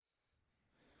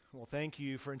Well, thank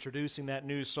you for introducing that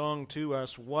new song to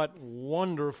us. What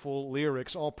wonderful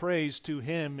lyrics. All praise to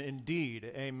Him indeed.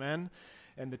 Amen.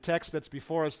 And the text that's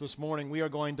before us this morning, we are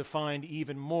going to find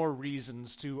even more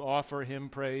reasons to offer Him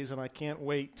praise, and I can't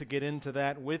wait to get into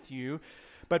that with you.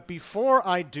 But before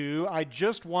I do, I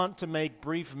just want to make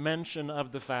brief mention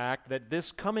of the fact that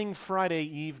this coming Friday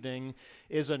evening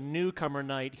is a newcomer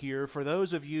night here for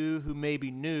those of you who may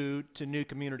be new to New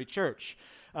Community Church.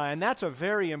 And that's a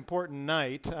very important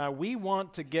night. We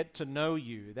want to get to know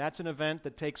you. That's an event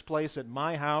that takes place at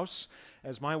my house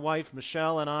as my wife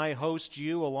Michelle and I host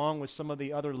you along with some of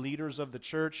the other leaders of the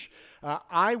church.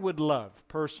 I would love,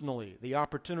 personally, the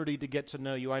opportunity to get to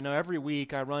know you. I know every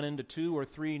week I run into 2 or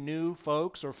 3 new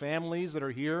folks or families that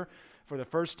are here for the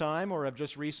first time or have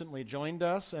just recently joined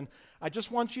us. And I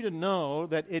just want you to know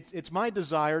that it's my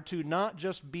desire to not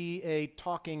just be a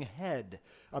talking head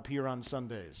up here on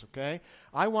Sundays, okay?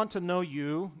 I want to know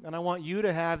you, and I want you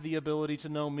to have the ability to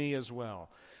know me as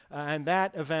well. And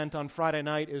that event on Friday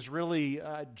night is really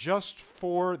just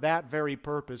for that very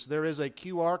purpose. There is a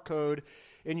QR code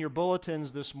in your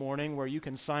bulletins this morning where you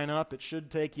can sign up. It should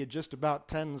take you just about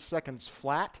 10 seconds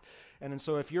flat. And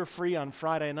so if you're free on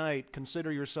Friday night,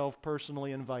 consider yourself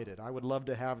personally invited. I would love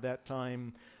to have that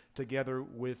time together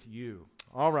with you.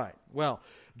 All right. Well,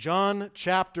 John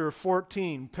chapter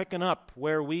 14, picking up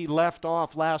where we left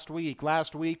off last week.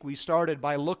 Last week we started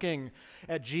by looking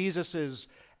at Jesus'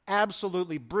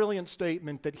 absolutely brilliant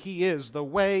statement that He is the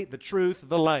way, the truth,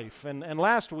 the life. And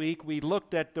last week we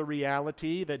looked at the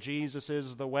reality that Jesus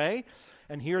is the way.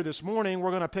 And here this morning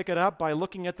we're going to pick it up by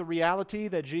looking at the reality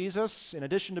that Jesus, in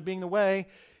addition to being the way,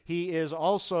 He is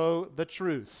also the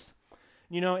truth.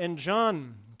 You know, in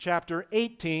John chapter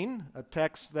 18, a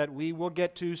text that we will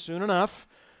get to soon enough,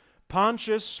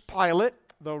 Pontius Pilate,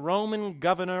 the Roman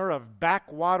governor of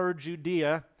backwater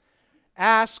Judea,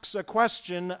 asks a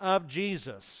question of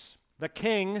Jesus, the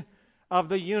King of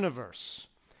the universe.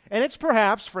 And it's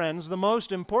perhaps, friends, the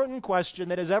most important question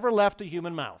that has ever left a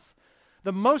human mouth.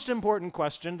 The most important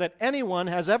question that anyone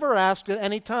has ever asked at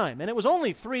any time. And it was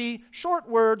only 3 short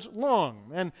words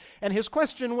long. And his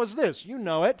question was this, you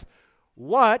know it,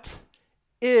 what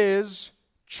is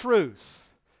truth?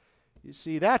 You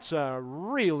see, that's a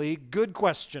really good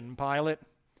question, Pilate.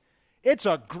 It's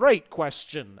a great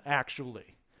question,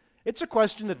 actually. It's a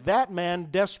question that man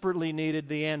desperately needed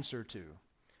the answer to.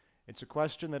 It's a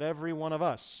question that every one of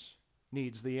us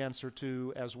needs the answer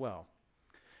to as well.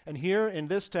 And here in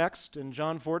this text, in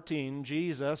John 14,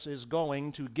 Jesus is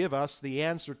going to give us the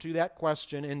answer to that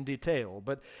question in detail.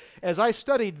 But as I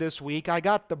studied this week, I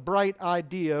got the bright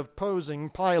idea of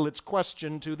posing Pilate's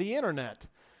question to the internet.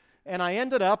 And I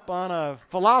ended up on a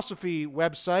philosophy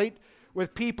website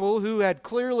with people who had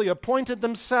clearly appointed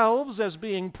themselves as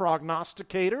being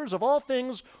prognosticators of all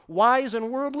things wise and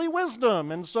worldly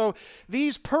wisdom. And so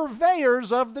these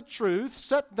purveyors of the truth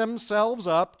set themselves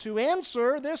up to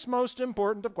answer this most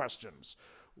important of questions.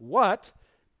 What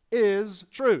is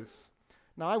truth?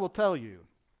 Now, I will tell you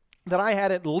that I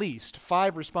had at least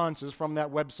 5 responses from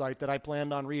that website that I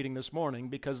planned on reading this morning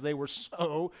because they were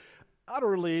so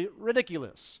utterly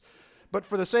ridiculous. But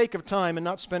for the sake of time and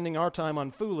not spending our time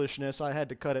on foolishness, I had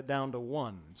to cut it down to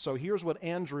 1. So here's what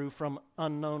Andrew from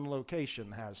unknown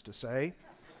location has to say.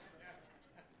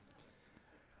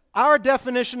 Our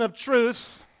definition of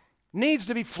truth needs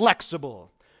to be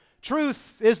flexible.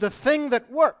 Truth is the thing that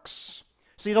works.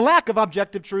 See, the lack of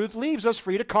objective truth leaves us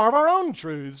free to carve our own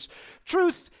truths.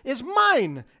 Truth is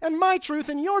mine, and my truth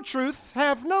and your truth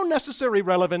have no necessary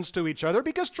relevance to each other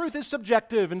because truth is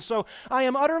subjective, and so I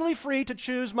am utterly free to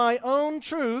choose my own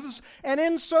truths, and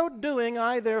in so doing,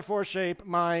 I therefore shape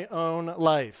my own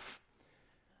life.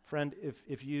 Friend,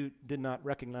 if you did not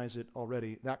recognize it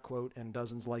already, that quote and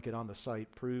dozens like it on the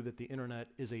site prove that the internet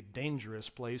is a dangerous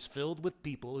place filled with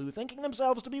people who, thinking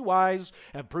themselves to be wise,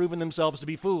 have proven themselves to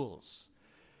be fools.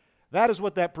 That is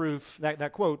what that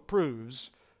quote proves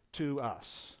to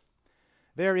us.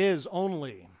 There is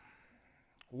only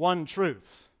one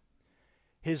truth.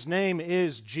 His name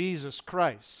is Jesus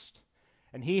Christ,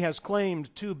 and He has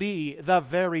claimed to be the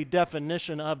very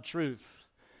definition of truth.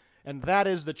 And that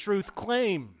is the truth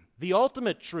claim, the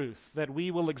ultimate truth that we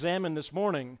will examine this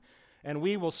morning, and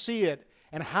we will see it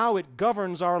and how it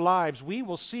governs our lives. We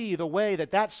will see the way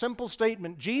that simple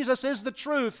statement, Jesus is the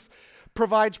truth,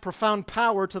 provides profound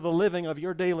power to the living of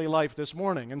your daily life this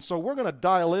morning. And so we're going to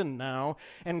dial in now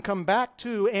and come back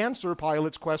to answer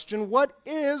Pilate's question, what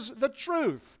is the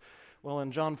truth? Well,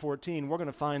 in John 14, we're going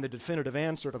to find the definitive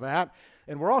answer to that,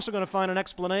 and we're also going to find an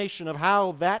explanation of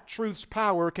how that truth's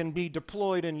power can be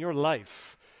deployed in your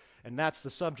life. And that's the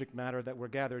subject matter that we're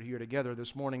gathered here together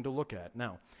this morning to look at.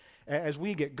 Now, as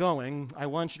we get going, I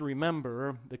want you to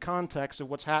remember the context of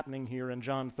what's happening here in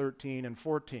John 13 and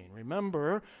 14.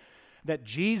 Remember that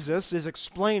Jesus is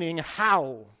explaining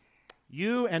how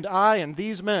you and I and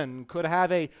these men could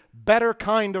have a better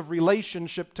kind of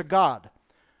relationship to God.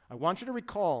 I want you to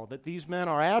recall that these men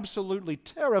are absolutely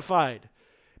terrified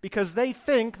because they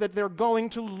think that they're going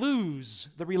to lose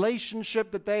the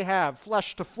relationship that they have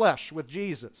flesh to flesh with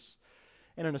Jesus.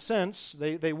 And in a sense,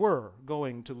 they were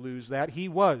going to lose that. He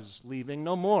was leaving.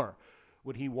 No more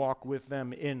would he walk with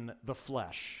them in the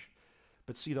flesh.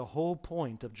 But see, the whole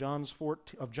point of John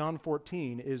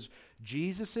 14 is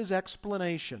Jesus'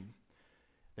 explanation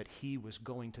that he was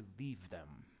going to leave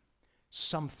them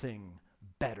something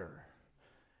better.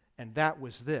 And that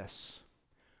was this.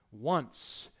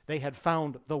 Once they had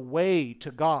found the way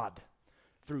to God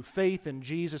through faith in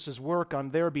Jesus' work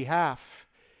on their behalf,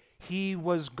 he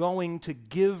was going to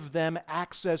give them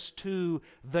access to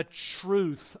the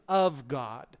truth of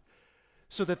God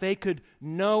so that they could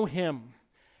know him,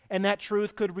 and that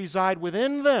truth could reside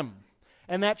within them,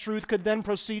 and that truth could then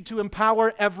proceed to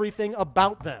empower everything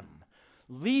about them,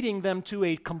 leading them to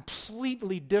a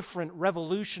completely different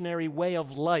revolutionary way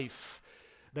of life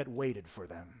that waited for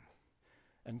them.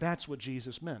 And that's what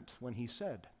Jesus meant when he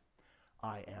said,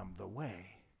 I am the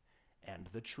way and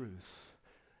the truth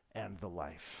and the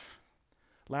life.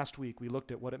 Last week we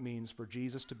looked at what it means for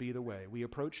Jesus to be the way. We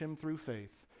approach him through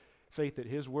faith, faith that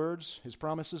his words, his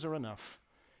promises are enough.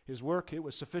 His work, it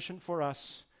was sufficient for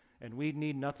us, and we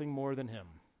need nothing more than him.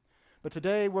 But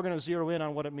today we're going to zero in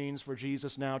on what it means for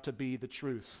Jesus now to be the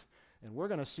truth. And we're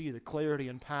going to see the clarity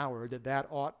and power that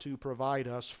ought to provide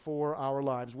us for our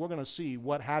lives. We're going to see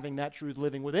what having that truth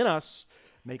living within us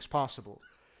makes possible.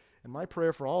 And my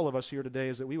prayer for all of us here today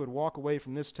is that we would walk away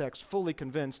from this text fully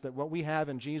convinced that what we have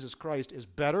in Jesus Christ is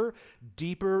better,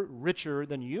 deeper, richer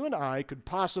than you and I could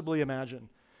possibly imagine.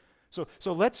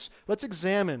 So let's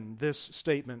examine this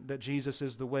statement that Jesus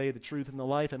is the way, the truth, and the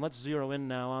life, and let's zero in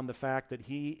now on the fact that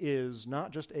he is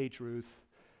not just a truth,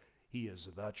 he is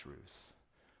the truth.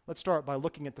 Let's start by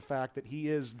looking at the fact that he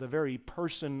is the very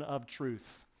person of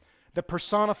truth, the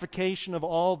personification of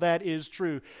all that is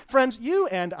true. Friends, you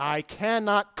and I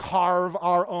cannot carve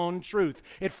our own truth.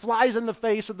 It flies in the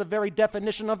face of the very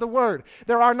definition of the word.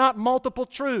 There are not multiple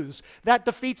truths. That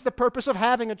defeats the purpose of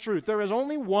having a truth. There is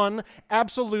only one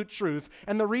absolute truth,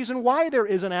 and the reason why there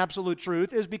is an absolute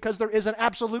truth is because there is an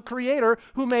absolute creator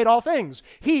who made all things.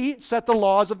 He set the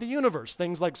laws of the universe,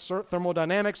 things like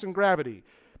thermodynamics and gravity.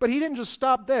 But he didn't just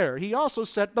stop there. He also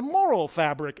set the moral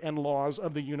fabric and laws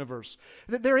of the universe.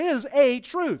 That there is a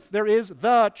truth. There is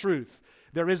the truth.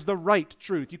 There is the right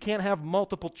truth. You can't have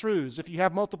multiple truths. If you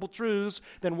have multiple truths,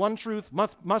 then one truth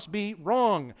must be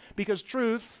wrong, because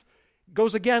truth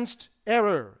goes against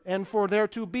error. And for there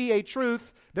to be a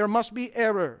truth, there must be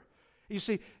error. You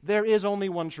see, there is only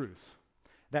one truth.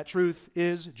 That truth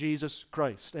is Jesus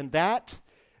Christ. And that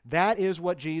is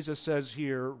what Jesus says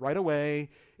here right away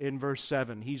in verse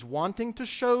 7. He's wanting to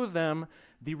show them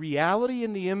the reality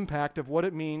and the impact of what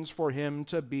it means for him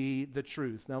to be the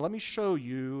truth. Now let me show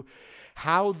you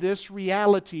how this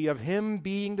reality of him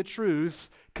being the truth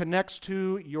connects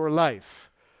to your life.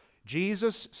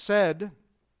 Jesus said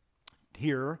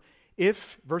here,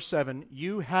 if, verse 7,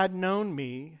 you had known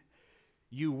me,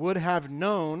 you would have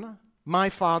known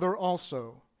my Father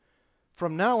also.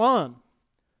 From now on,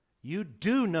 you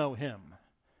do know him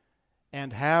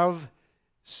and have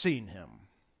seen him.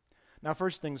 Now,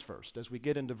 first things first, as we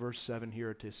get into verse 7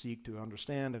 here to seek to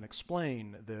understand and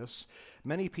explain this,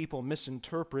 many people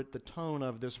misinterpret the tone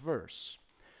of this verse.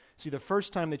 See, the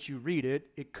first time that you read it,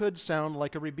 it could sound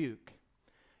like a rebuke.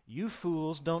 You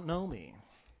fools don't know me.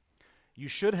 You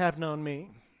should have known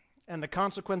me, and the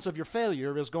consequence of your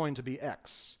failure is going to be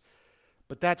X.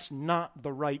 But that's not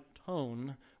the right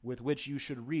tone with which you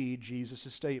should read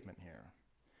Jesus' statement here.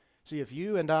 See, if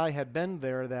you and I had been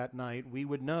there that night, we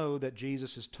would know that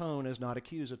Jesus' tone is not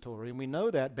accusatory, and we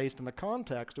know that based on the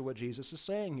context of what Jesus is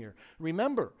saying here.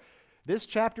 Remember, this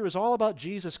chapter is all about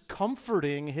Jesus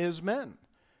comforting his men.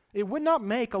 It would not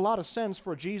make a lot of sense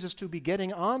for Jesus to be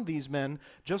getting on these men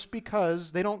just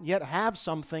because they don't yet have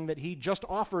something that he just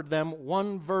offered them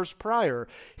one verse prior.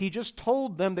 He just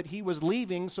told them that he was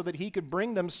leaving so that he could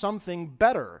bring them something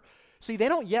better. See, they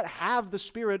don't yet have the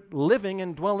Spirit living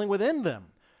and dwelling within them.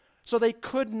 So they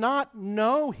could not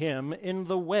know him in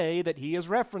the way that he is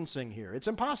referencing here. It's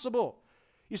impossible.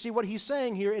 You see, what he's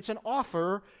saying here, it's an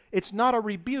offer, it's not a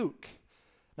rebuke.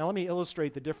 Now let me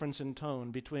illustrate the difference in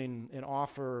tone between an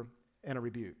offer and a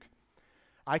rebuke.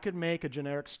 I could make a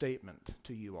generic statement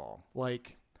to you all,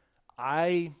 like,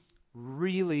 I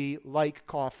really like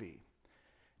coffee.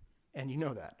 And you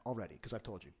know that already, because I've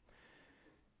told you.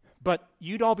 But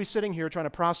you'd all be sitting here trying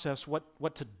to process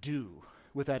what to do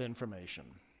with that information.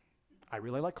 I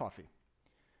really like coffee.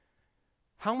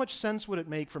 How much sense would it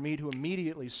make for me to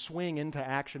immediately swing into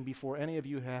action before any of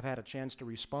you have had a chance to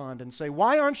respond and say,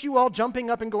 why aren't you all jumping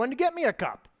up and going to get me a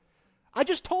cup? I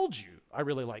just told you I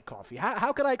really like coffee.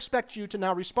 How could I expect you to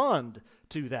now respond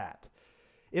to that?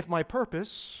 If my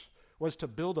purpose was to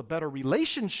build a better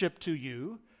relationship to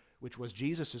you, which was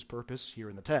Jesus' purpose here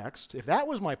in the text, if that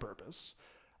was my purpose,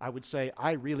 I would say,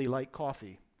 I really like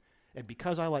coffee. And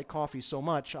because I like coffee so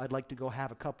much, I'd like to go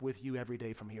have a cup with you every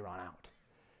day from here on out.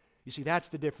 You see, that's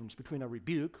the difference between a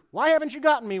rebuke, why haven't you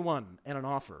gotten me one, and an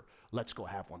offer, let's go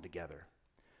have one together.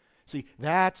 See,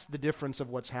 that's the difference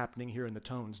of what's happening here in the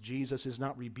tones. Jesus is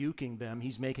not rebuking them,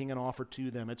 he's making an offer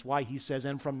to them. It's why he says,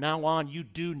 and from now on you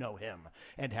do know him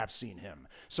and have seen him.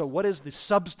 So what is the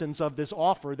substance of this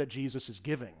offer that Jesus is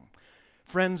giving?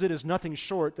 Friends, it is nothing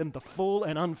short than the full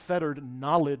and unfettered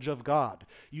knowledge of God.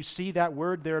 You see that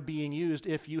word there being used,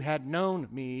 if you had known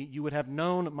me, you would have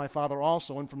known my Father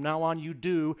also, and from now on you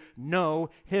do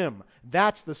know him.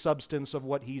 That's the substance of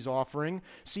what he's offering.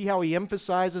 See how he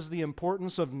emphasizes the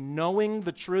importance of knowing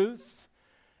the truth?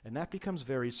 And that becomes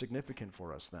very significant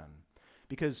for us then.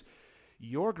 Because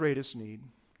your greatest need,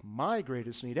 my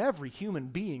greatest need, every human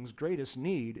being's greatest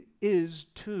need is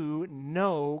to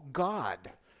know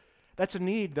God. That's a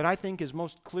need that I think is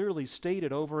most clearly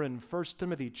stated over in 1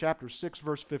 Timothy chapter 6,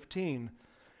 verse 15,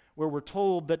 where we're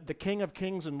told that the King of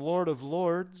Kings and Lord of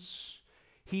Lords,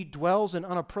 he dwells in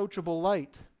unapproachable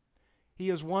light.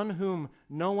 He is one whom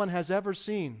no one has ever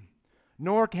seen,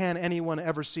 nor can anyone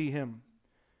ever see him.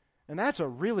 And that's a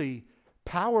really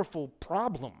powerful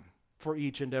problem for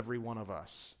each and every one of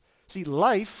us. See,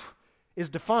 life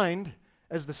is defined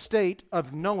as the state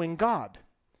of knowing God.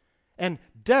 And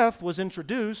death was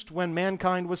introduced when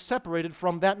mankind was separated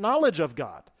from that knowledge of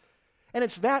God. And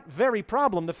it's that very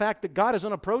problem, the fact that God is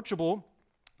unapproachable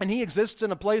and he exists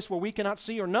in a place where we cannot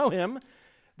see or know him,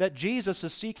 that Jesus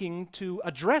is seeking to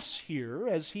address here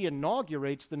as he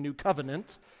inaugurates the new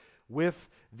covenant with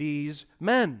these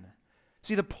men.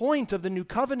 See, the point of the new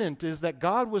covenant is that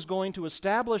God was going to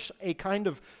establish a kind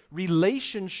of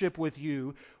relationship with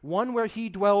you, one where he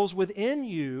dwells within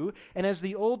you, and as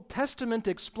the Old Testament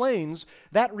explains,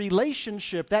 that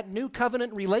relationship, that new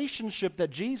covenant relationship that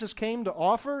Jesus came to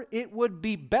offer, it would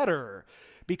be better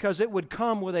because it would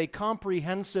come with a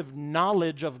comprehensive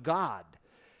knowledge of God.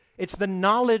 It's the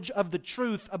knowledge of the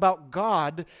truth about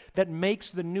God that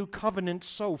makes the new covenant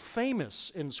so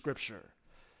famous in Scripture.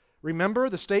 Remember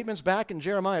the statements back in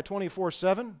Jeremiah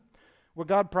 24:7, where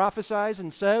God prophesies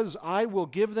and says, I will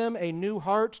give them a new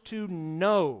heart to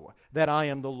know that I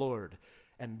am the Lord.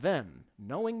 And then,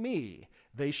 knowing me,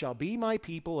 they shall be my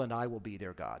people and I will be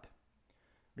their God.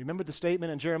 Remember the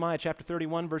statement in Jeremiah chapter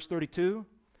 31, verse 32?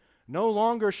 No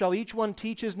longer shall each one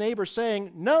teach his neighbor,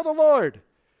 saying, Know the Lord,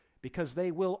 because they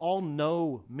will all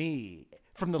know me,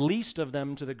 from the least of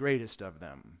them to the greatest of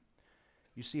them.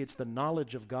 You see, it's the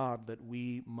knowledge of God that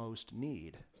we most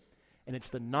need. And it's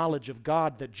the knowledge of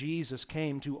God that Jesus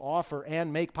came to offer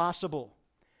and make possible.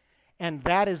 And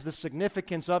that is the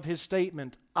significance of his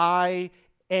statement, I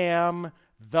am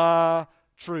the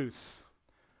truth.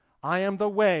 I am the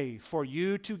way for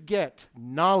you to get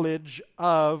knowledge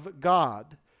of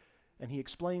God. And he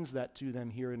explains that to them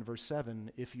here in verse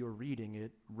 7, if you're reading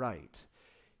it right.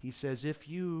 He says, if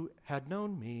you had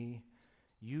known me,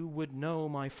 you would know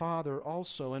my Father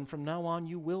also, and from now on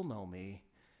you will know me,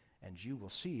 and you will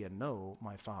see and know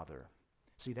my Father.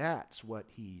 See, that's what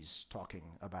he's talking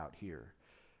about here.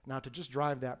 Now, to just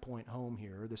drive that point home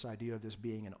here, this idea of this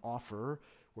being an offer,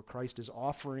 where Christ is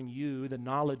offering you the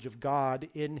knowledge of God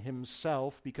in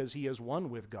himself because he is one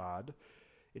with God,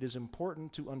 it is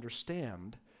important to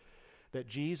understand that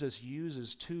Jesus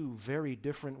uses two very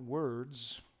different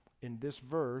words in this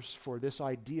verse for this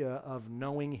idea of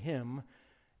knowing him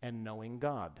and knowing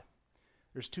God.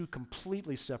 There's two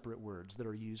completely separate words that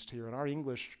are used here, and our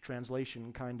English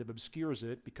translation kind of obscures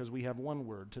it because we have one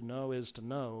word. To know is to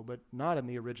know, but not in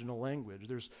the original language.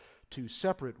 There's two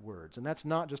separate words, and that's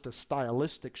not just a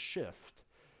stylistic shift.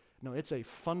 No, it's a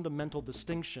fundamental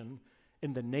distinction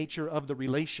in the nature of the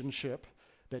relationship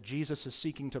that Jesus is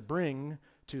seeking to bring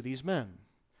to these men.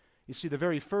 You see, the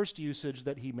very first usage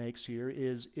that he makes here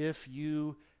is, if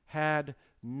you had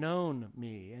known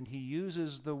me, and he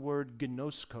uses the word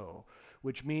gnosko,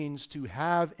 which means to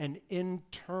have an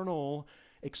internal,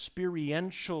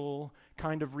 experiential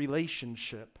kind of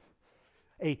relationship,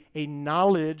 a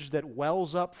knowledge that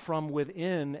wells up from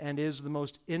within and is the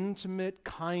most intimate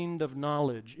kind of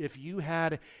knowledge. If you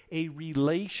had a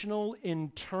relational,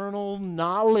 internal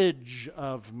knowledge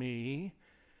of me,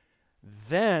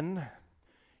 then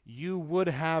you would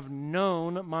have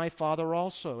known my Father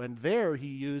also. And there he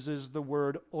uses the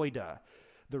word oida.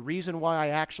 The reason why I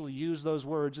actually use those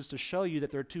words is to show you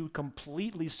that they're two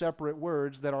completely separate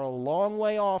words that are a long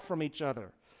way off from each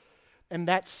other. And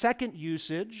that second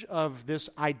usage of this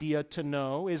idea to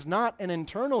know is not an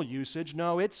internal usage.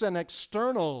 No, it's an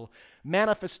external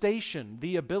manifestation,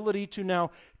 the ability to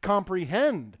now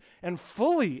comprehend and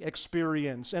fully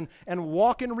experience and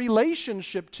walk in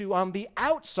relationship to on the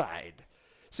outside.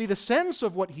 See, the sense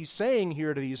of what he's saying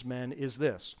here to these men is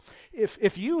this.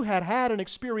 If you had had an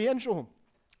experiential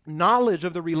knowledge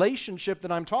of the relationship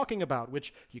that I'm talking about,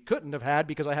 which you couldn't have had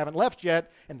because I haven't left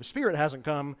yet and the Spirit hasn't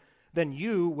come, then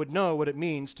you would know what it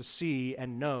means to see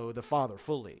and know the Father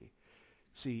fully.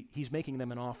 See, he's making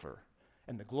them an offer.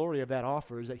 And the glory of that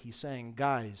offer is that he's saying,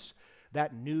 guys,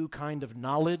 that new kind of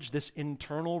knowledge, this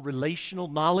internal relational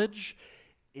knowledge,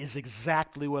 is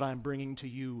exactly what I'm bringing to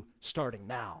you starting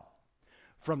now.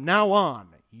 From now on,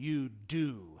 you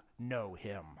do know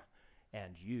him,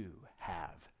 and you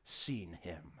have seen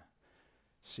him.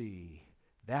 See,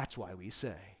 that's why we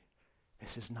say,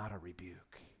 this is not a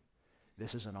rebuke.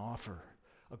 This is an offer,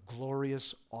 a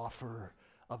glorious offer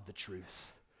of the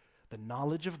truth, the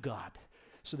knowledge of God,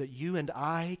 so that you and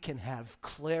I can have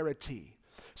clarity,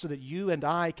 so that you and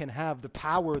I can have the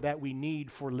power that we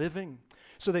need for living,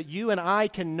 so that you and I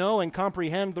can know and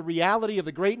comprehend the reality of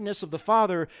the greatness of the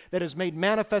Father that is made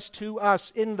manifest to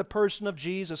us in the person of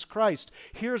Jesus Christ.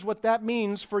 Here's what that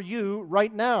means for you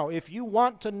right now. If you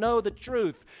want to know the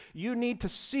truth, you need to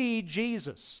see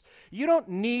Jesus. You don't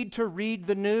need to read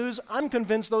the news. I'm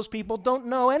convinced those people don't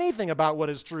know anything about what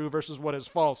is true versus what is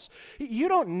false. You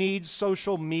don't need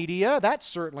social media. That's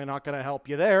certainly not going to help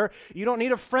you there. You don't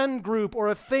need a friend group or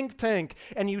a think tank.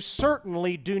 And you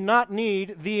certainly do not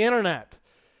need the internet.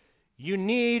 You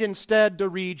need instead to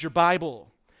read your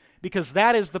Bible, because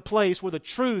that is the place where the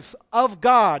truth of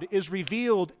God is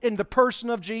revealed in the person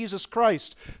of Jesus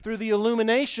Christ through the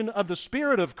illumination of the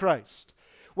Spirit of Christ.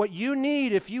 What you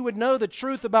need, if you would know the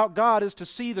truth about God, is to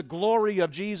see the glory of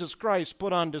Jesus Christ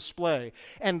put on display.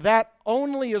 And that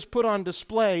only is put on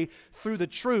display through the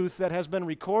truth that has been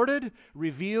recorded,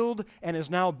 revealed, and is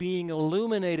now being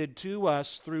illuminated to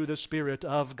us through the Spirit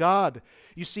of God.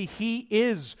 You see, he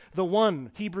is the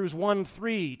one, Hebrews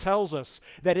 1:3 tells us,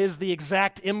 that is the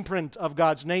exact imprint of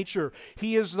God's nature.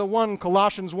 He is the one,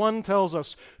 Colossians 1 tells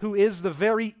us, who is the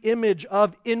very image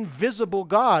of invisible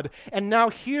God. And now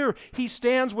here he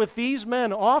stands with these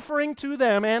men, offering to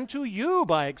them and to you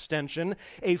by extension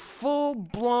a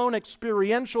full-blown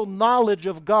experiential knowledge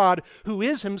of God, who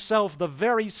is himself the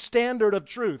very standard of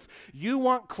truth. You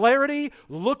want clarity?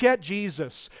 Look at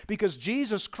Jesus, because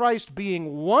Jesus Christ,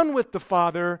 being one with the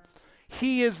Father,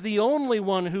 he is the only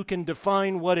one who can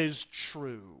define what is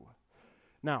true.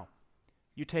 Now,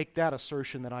 you take that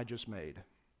assertion that I just made.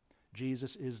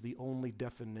 Jesus is the only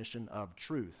definition of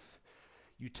truth.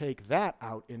 You take that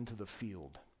out into the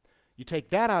field. You take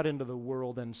that out into the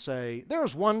world and say,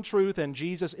 there's one truth and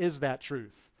Jesus is that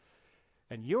truth.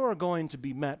 And you're going to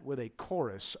be met with a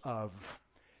chorus of,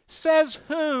 says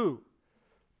who?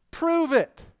 Prove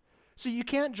it. So you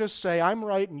can't just say, I'm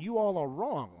right and you all are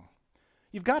wrong.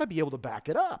 You've got to be able to back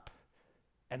it up.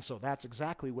 And so that's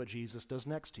exactly what Jesus does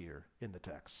next here in the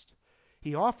text.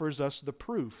 He offers us the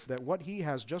proof that what he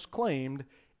has just claimed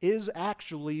is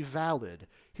actually valid.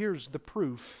 Here's the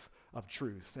proof of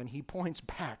truth. And he points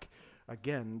back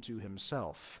again to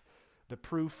himself. The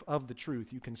proof of the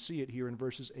truth. You can see it here in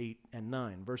verses 8 and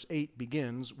 9. Verse 8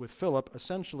 begins with Philip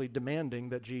essentially demanding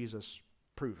that Jesus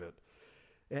prove it.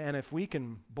 And if we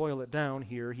can boil it down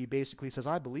here, he basically says,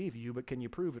 I believe you, but can you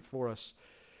prove it for us?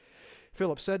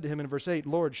 Philip said to him in verse 8,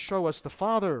 Lord, show us the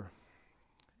Father,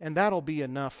 and that'll be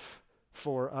enough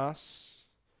for us.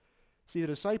 See, the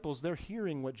disciples, they're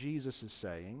hearing what Jesus is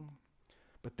saying,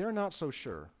 but they're not so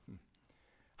sure.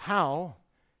 How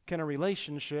can a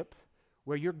relationship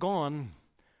where you're gone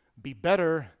be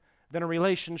better than a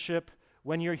relationship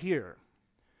when you're here?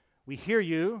 We hear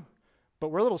you, but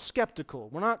we're a little skeptical.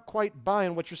 We're not quite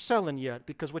buying what you're selling yet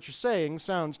because what you're saying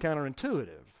sounds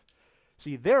counterintuitive.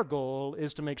 See, their goal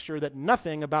is to make sure that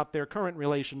nothing about their current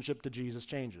relationship to Jesus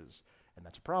changes. And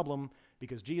that's a problem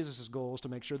because Jesus' goal is to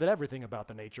make sure that everything about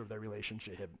the nature of their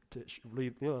relationship,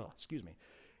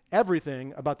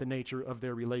 everything about the nature of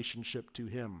their relationship to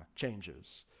him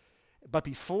changes. But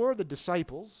before the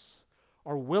disciples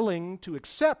are willing to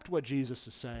accept what Jesus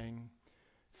is saying,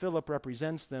 Philip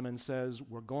represents them and says,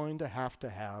 we're going to have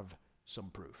some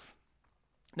proof.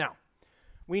 Now,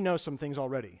 we know some things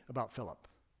already about Philip,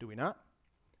 do we not?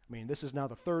 I mean, this is now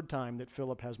the third time that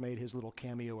Philip has made his little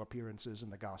cameo appearances in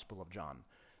the Gospel of John.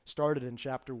 Started in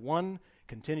chapter 1,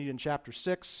 continued in chapter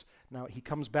 6. Now he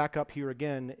comes back up here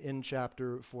again in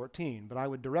chapter 14. But I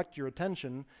would direct your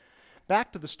attention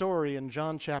back to the story in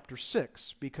John chapter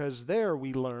 6, because there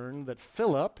we learn that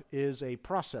Philip is a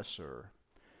processor.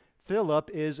 Philip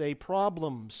is a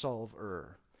problem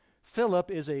solver.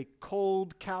 Philip is a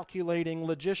cold, calculating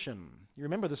logician. You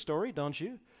remember the story, don't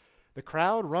you? The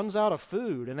crowd runs out of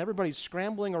food, and everybody's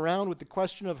scrambling around with the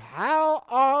question of, how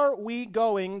are we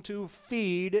going to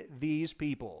feed these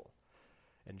people?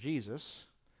 And Jesus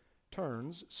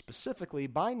turns specifically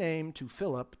by name to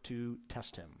Philip to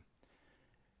test him.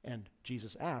 And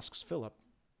Jesus asks Philip,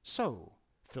 so,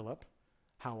 Philip,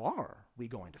 how are we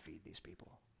going to feed these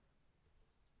people?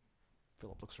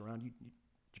 Philip looks around, you're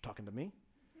talking to me?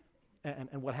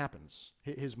 And what happens?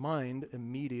 His mind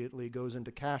immediately goes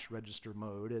into cash register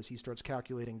mode as he starts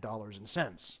calculating dollars and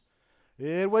cents.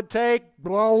 It would take a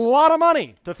lot of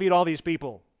money to feed all these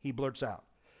people, he blurts out.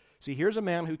 See, here's a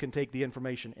man who can take the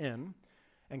information in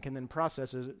and can then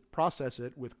process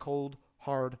it with cold,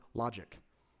 hard logic.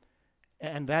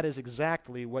 And that is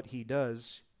exactly what he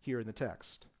does here in the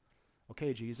text.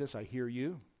 Okay, Jesus, I hear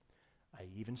you. I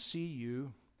even see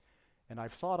you. And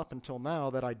I've thought up until now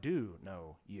that I do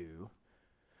know you.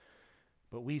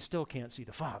 But we still can't see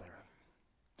the Father.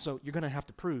 So you're going to have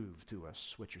to prove to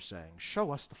us what you're saying.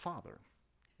 Show us the Father,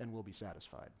 and we'll be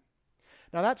satisfied.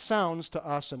 Now that sounds to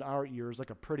us in our ears like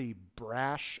a pretty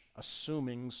brash,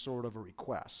 assuming sort of a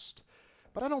request.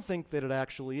 But I don't think that it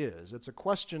actually is. It's a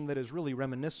question that is really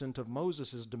reminiscent of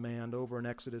Moses' demand over in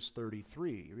Exodus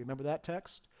 33. You remember that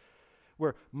text?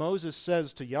 Where Moses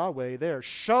says to Yahweh there,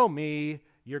 show me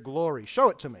your glory. Show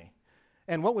it to me.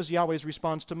 And what was Yahweh's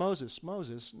response to Moses?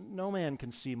 Moses, no man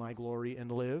can see my glory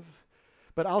and live,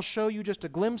 but I'll show you just a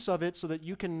glimpse of it so that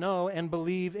you can know and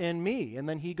believe in me. And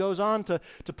then he goes on to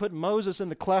put Moses in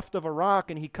the cleft of a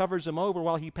rock, and he covers him over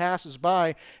while he passes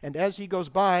by. And as he goes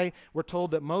by, we're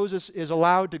told that Moses is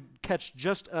allowed to catch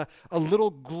just a little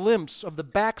glimpse of the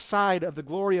backside of the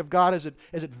glory of God as it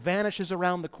vanishes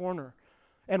around the corner.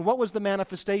 And what was the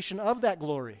manifestation of that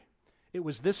glory? It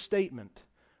was this statement,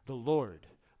 the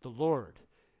Lord,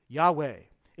 Yahweh,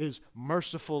 is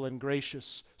merciful and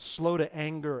gracious, slow to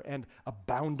anger, and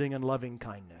abounding in loving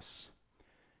kindness.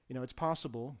 You know, it's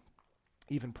possible,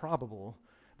 even probable,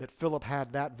 that Philip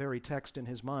had that very text in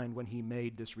his mind when he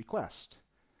made this request.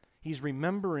 He's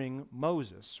remembering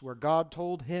Moses, where God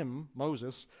told him,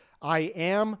 Moses, I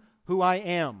am who I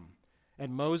am.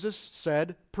 And Moses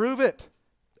said, prove it.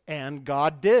 And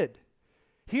God did.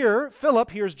 Here,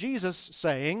 Philip hears Jesus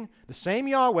saying, the same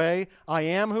Yahweh, I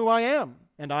am who I am.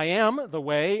 And I am the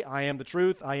way, I am the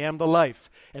truth, I am the life.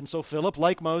 And so Philip,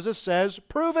 like Moses, says,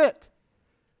 prove it.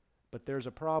 But there's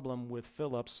a problem with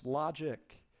Philip's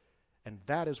logic. And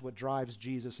that is what drives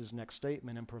Jesus' next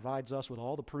statement and provides us with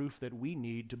all the proof that we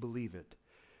need to believe it.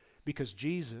 Because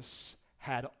Jesus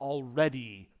had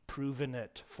already proven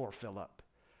it for Philip.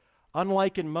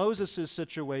 Unlike in Moses'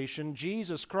 situation,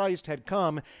 Jesus Christ had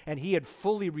come and he had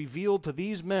fully revealed to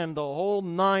these men the whole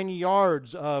 9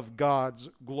 yards of God's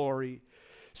glory.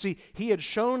 See, he had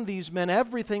shown these men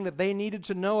everything that they needed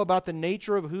to know about the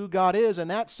nature of who God is,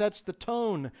 and that sets the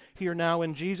tone here now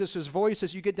in Jesus' voice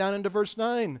as you get down into verse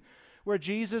 9, where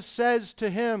Jesus says to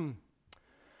him,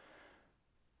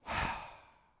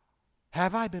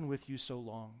 have I been with you so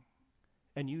long,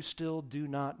 and you still do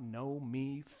not know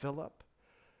me, Philip?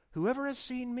 Whoever has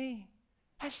seen me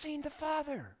has seen the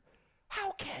Father.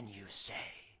 How can you say,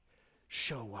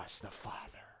 show us the Father?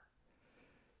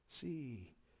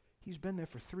 See, he's been there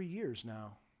for 3 years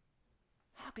now.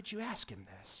 How could you ask him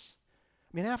this?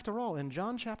 I mean, after all, in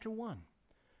John chapter 1,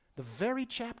 the very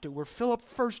chapter where Philip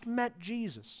first met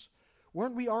Jesus,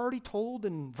 weren't we already told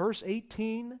in verse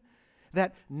 18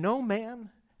 that no man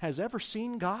has ever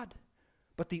seen God?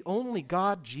 But the only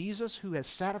God, Jesus, who has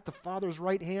sat at the Father's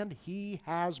right hand, he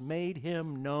has made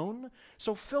him known.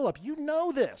 So Philip, you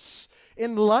know this.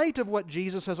 In light of what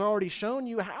Jesus has already shown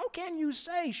you, how can you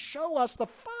say, show us the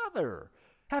Father?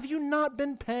 Have you not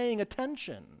been paying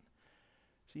attention?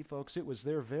 See, folks, it was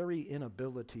their very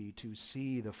inability to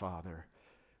see the Father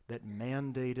that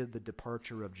mandated the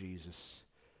departure of Jesus.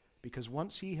 Because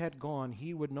once he had gone,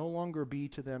 he would no longer be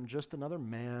to them just another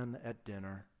man at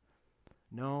dinner.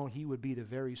 No, he would be the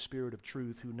very Spirit of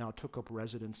truth who now took up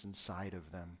residence inside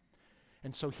of them.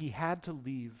 And so he had to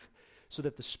leave so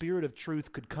that the Spirit of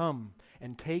truth could come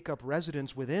and take up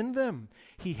residence within them.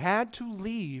 He had to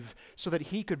leave so that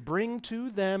he could bring to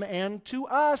them and to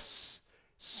us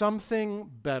something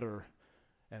better.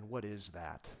 And what is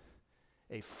that?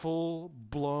 A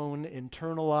full-blown,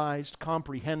 internalized,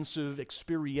 comprehensive,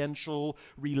 experiential,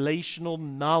 relational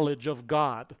knowledge of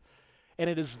God. And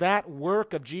it is that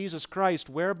work of Jesus Christ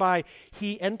whereby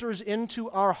he enters into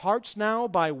our hearts now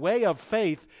by way of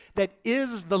faith that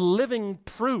is the living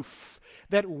proof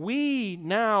that we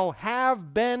now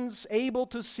have been able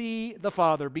to see the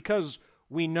Father because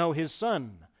we know his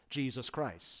Son, Jesus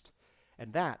Christ.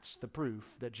 And that's the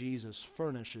proof that Jesus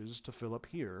furnishes to Philip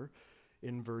here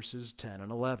in verses 10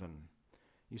 and 11.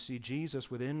 You see, Jesus,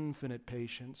 with infinite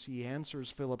patience, he answers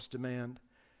Philip's demand.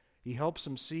 He helps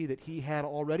him see that he had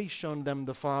already shown them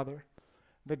the Father,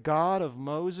 the God of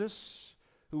Moses,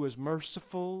 who is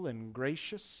merciful and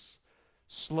gracious,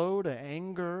 slow to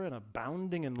anger and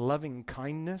abounding in loving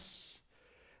kindness.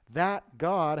 That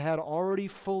God had already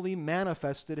fully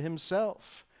manifested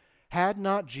himself. Had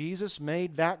not Jesus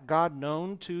made that God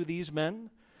known to these men?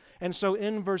 And so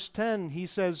in verse 10 he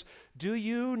says, do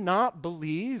you not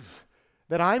believe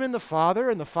that I'm in the Father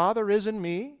and the Father is in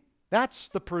me? That's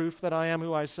the proof that I am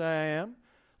who I say I am.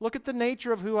 Look at the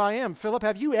nature of who I am. Philip,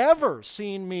 have you ever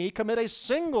seen me commit a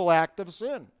single act of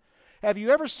sin? Have you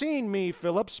ever seen me,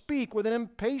 Philip, speak with an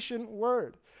impatient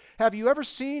word? Have you ever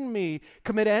seen me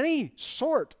commit any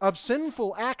sort of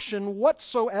sinful action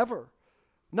whatsoever?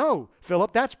 No,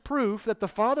 Philip, that's proof that the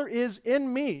Father is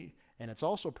in me, and it's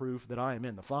also proof that I am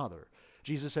in the Father.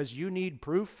 Jesus says, you need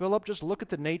proof, Philip? Just look at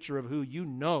the nature of who you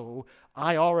know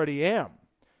I already am.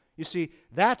 You see,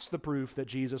 that's the proof that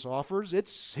Jesus offers.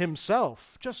 It's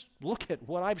himself. Just look at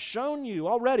what I've shown you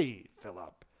already,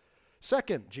 Philip.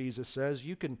 Second, Jesus says,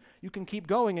 you can keep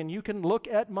going and you can look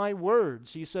at my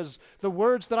words. He says, the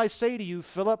words that I say to you,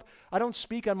 Philip, I don't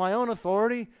speak on my own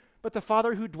authority, but the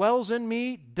Father who dwells in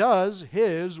me does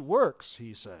his works,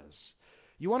 he says.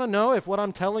 You want to know if what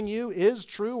I'm telling you is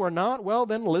true or not? Well,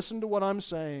 then listen to what I'm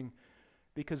saying,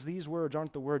 because these words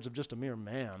aren't the words of just a mere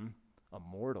man, a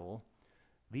mortal.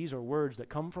 These are words that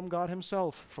come from God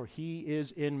himself, for he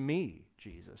is in me,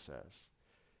 Jesus says.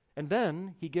 And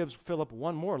then he gives Philip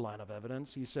one more line of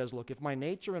evidence. He says, look, if my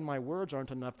nature and my words aren't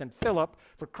enough, then Philip,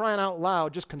 for crying out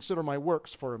loud, just consider my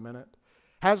works for a minute.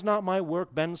 Has not my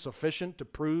work been sufficient to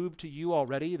prove to you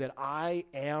already that I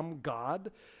am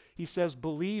God? He says,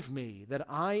 believe me, that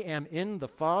I am in the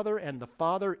Father and the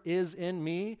Father is in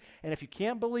me. And if you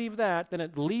can't believe that, then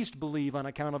at least believe on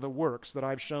account of the works that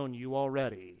I've shown you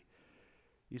already.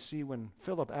 You see, when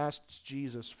Philip asks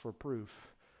Jesus for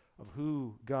proof of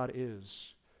who God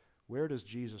is, where does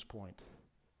Jesus point?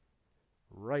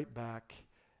 Right back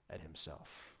at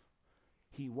himself.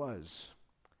 He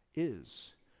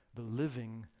is the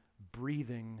living,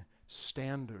 breathing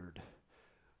standard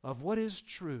of what is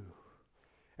true.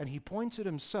 And he points at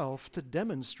himself to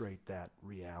demonstrate that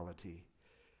reality.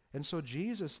 And so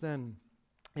Jesus then,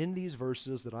 in these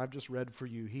verses that I've just read for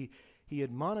you, he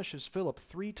admonishes Philip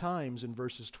 3 times in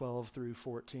verses 12 through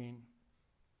 14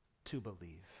 to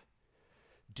believe.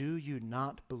 Do you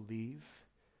not believe?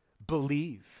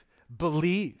 Believe.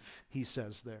 Believe, he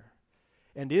says there.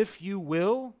 And if you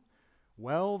will,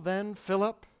 well then,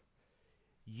 Philip,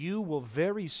 you will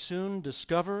very soon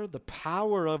discover the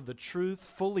power of the truth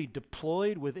fully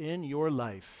deployed within your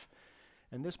life.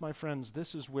 And this, my friends,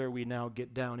 this is where we now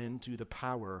get down into the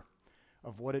power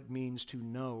of what it means to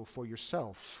know for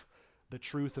yourself the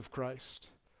truth of Christ.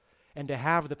 And to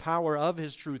have the power of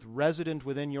his truth resident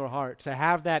within your heart, to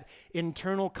have that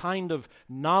internal kind of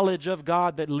knowledge of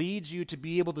God that leads you to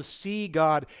be able to see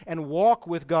God and walk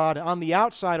with God on the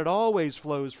outside. It always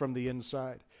flows from the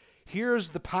inside. Here's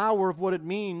the power of what it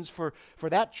means for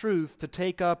that truth to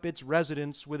take up its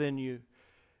residence within you.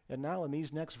 And now in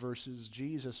these next verses,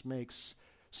 Jesus makes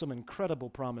some incredible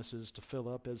promises to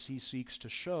Philip as he seeks to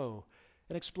show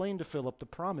and explain to Philip the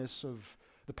promise of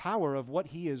the power of what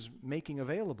he is making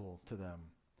available to them.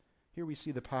 Here we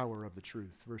see the power of the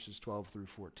truth, verses 12 through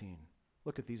 14.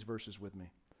 Look at these verses with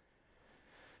me.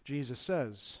 Jesus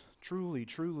says, truly,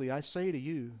 truly, I say to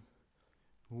you,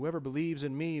 whoever believes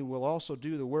in me will also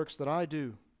do the works that I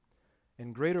do,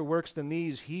 and greater works than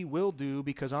these he will do,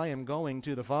 because I am going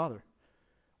to the Father.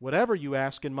 Whatever you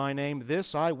ask in my name,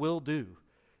 this I will do,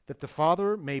 that the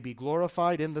Father may be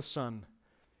glorified in the Son.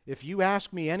 If you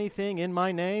ask me anything in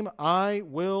my name, I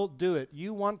will do it.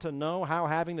 You want to know how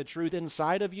having the truth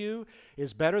inside of you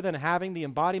is better than having the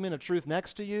embodiment of truth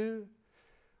next to you?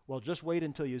 Well, just wait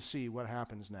until you see what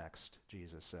happens next,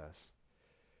 Jesus says.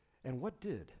 And what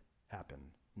did happen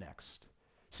next?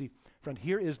 See, friend,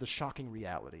 here is the shocking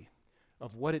reality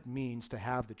of what it means to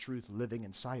have the truth living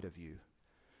inside of you.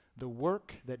 The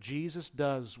work that Jesus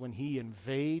does when he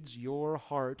invades your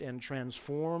heart and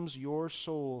transforms your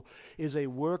soul is a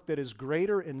work that is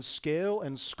greater in scale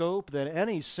and scope than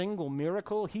any single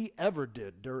miracle he ever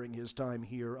did during his time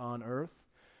here on earth.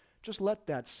 Just let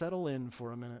that settle in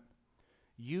for a minute.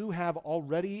 you have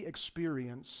already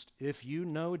experienced, if you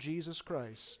know Jesus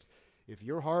Christ, if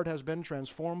your heart has been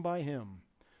transformed by Him,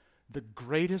 the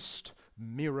greatest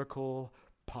miracle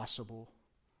possible.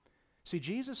 See,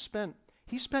 Jesus spent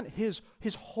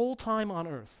his whole time on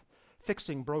earth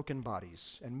fixing broken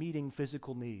bodies and meeting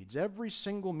physical needs. Every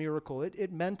single miracle,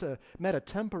 it met a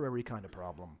temporary kind of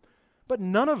problem. But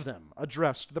none of them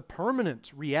addressed the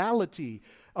permanent reality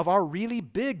of our really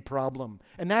big problem,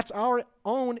 and that's our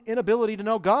own inability to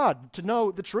know God, to know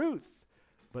the truth.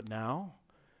 But now,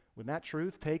 when that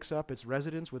truth takes up its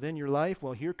residence within your life,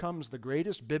 well, here comes the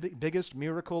greatest, biggest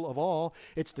miracle of all.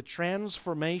 It's the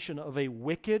transformation of a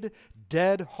wicked,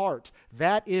 dead heart.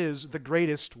 That is the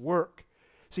greatest work.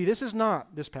 See, this is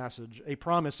not, this passage, a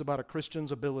promise about a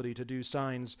Christian's ability to do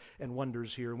signs and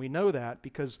wonders here. And we know that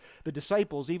because the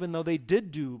disciples, even though they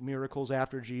did do miracles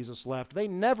after Jesus left, they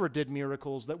never did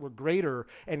miracles that were greater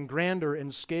and grander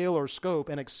in scale or scope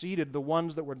and exceeded the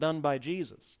ones that were done by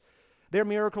Jesus. Their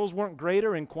miracles weren't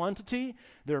greater in quantity.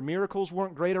 Their miracles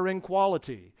weren't greater in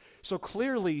quality. So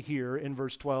clearly here in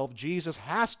verse 12, Jesus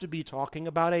has to be talking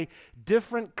about a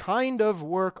different kind of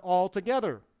work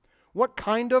altogether. What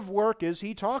kind of work is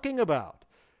he talking about?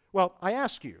 Well, I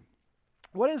ask you,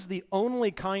 what is the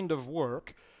only kind of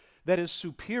work that is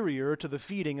superior to the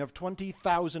feeding of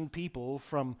 20,000 people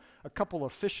from a couple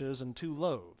of fishes and 2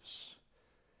 loaves?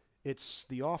 It's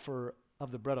the offer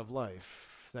of the bread of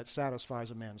life that satisfies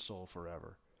a man's soul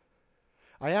forever.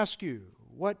 I ask you,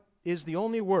 what is the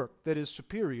only work that is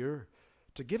superior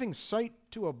to giving sight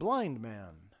to a blind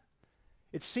man?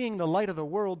 It's seeing the light of the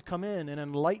world come in and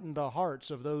enlighten the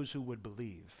hearts of those who would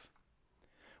believe.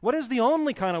 What is the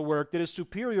only kind of work that is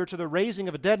superior to the raising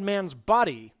of a dead man's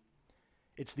body?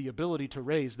 It's the ability to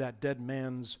raise that dead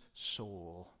man's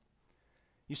soul.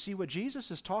 You see, what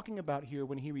Jesus is talking about here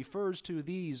when he refers to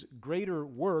these greater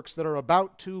works that are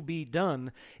about to be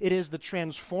done, it is the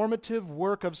transformative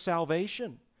work of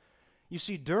salvation. You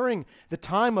see, during the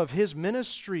time of his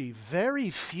ministry, very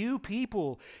few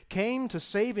people came to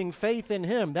saving faith in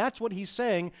him. That's what he's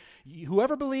saying.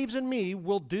 Whoever believes in me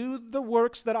will do the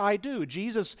works that I do.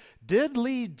 Jesus did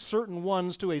lead certain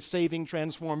ones to a saving,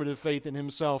 transformative faith in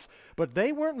himself, but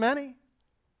they weren't many.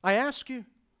 I ask you,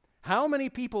 how many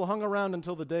people hung around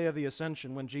until the day of the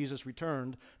ascension when Jesus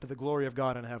returned to the glory of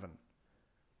God in heaven?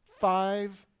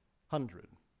 500.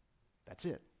 That's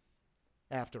it.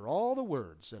 After all the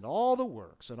words and all the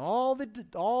works and all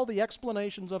the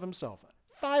explanations of himself,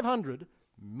 500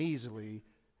 measly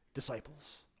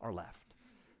disciples are left.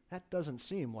 That doesn't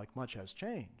seem like much has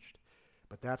changed.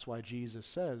 But that's why Jesus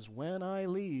says, when I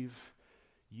leave,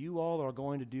 you all are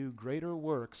going to do greater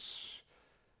works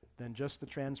than just the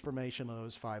transformation of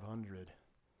those 500.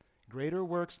 Greater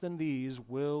works than these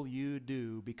will you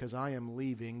do because I am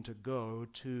leaving to go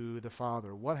to the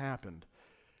Father. What happened?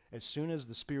 As soon as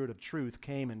the Spirit of truth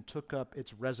came and took up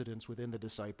its residence within the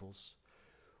disciples,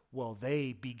 well,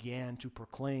 they began to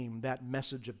proclaim that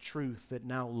message of truth that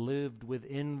now lived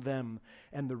within them.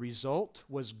 And the result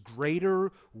was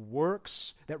greater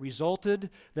works that resulted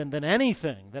than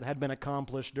anything that had been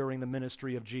accomplished during the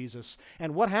ministry of Jesus.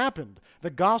 And what happened? The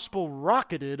gospel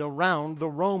rocketed around the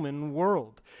Roman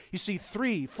world. You see,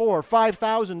 3,000, 4,000,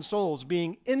 5,000 souls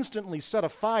being instantly set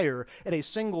afire at a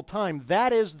single time.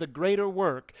 That is the greater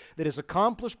work that is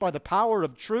accomplished by the power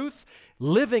of truth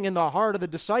living in the heart of the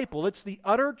disciple. It's the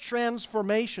utter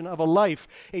transformation of a life,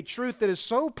 a truth that is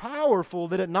so powerful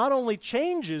that it not only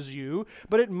changes you,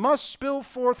 but it must spill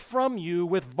forth from you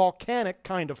with volcanic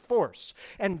kind of force.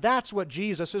 And that's what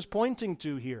Jesus is pointing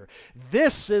to here.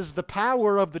 This is the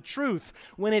power of the truth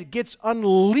when it gets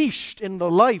unleashed in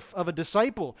the life of a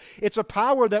disciple. It's a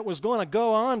power that was going to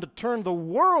go on to turn the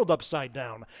world upside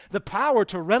down. The power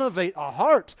to renovate a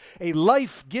heart, a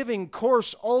life-giving,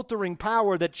 course-altering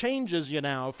power that changes you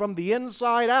now from the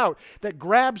inside out, that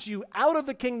grabs you out of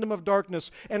the kingdom of darkness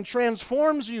and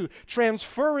transforms you,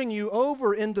 transferring you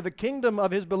over into the kingdom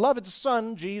of his beloved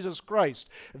Son, Jesus Christ.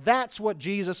 That's what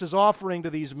Jesus is offering to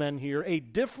these men here, a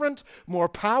different, more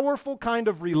powerful kind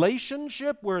of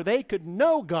relationship where they could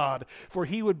know God, for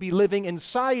he would be living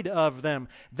inside of them.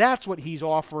 That's what he's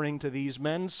offering to these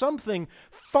men, something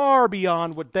far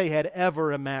beyond what they had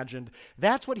ever imagined.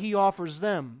 That's what he offers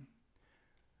them.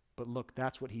 But look,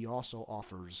 that's what he also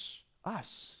offers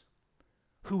us.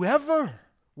 Whoever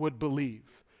would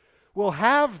believe will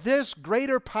have this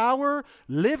greater power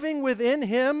living within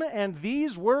him, and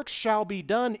these works shall be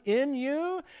done in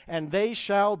you, and they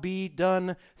shall be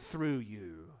done through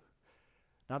you.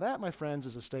 Now that, my friends,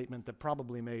 is a statement that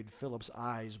probably made Philip's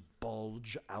eyes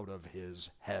bulge out of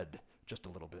his head just a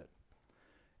little bit.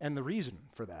 And the reason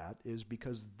for that is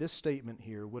because this statement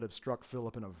here would have struck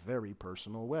Philip in a very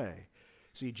personal way.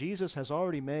 See, Jesus has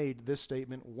already made this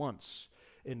statement once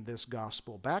in this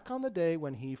gospel, back on the day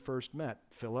when he first met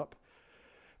Philip.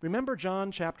 Remember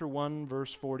John chapter 1,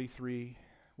 verse 43,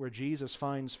 where Jesus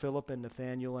finds Philip and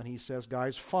Nathanael and he says,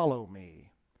 "Guys, follow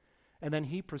me." And then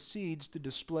he proceeds to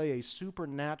display a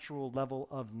supernatural level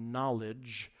of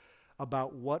knowledge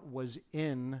about what was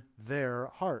in their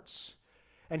hearts.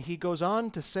 And he goes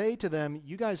on to say to them,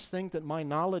 "You guys think that my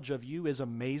knowledge of you is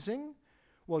amazing?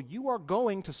 Well, you are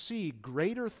going to see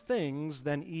greater things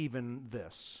than even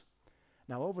this."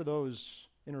 Now, over those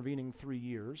intervening 3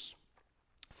 years,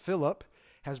 Philip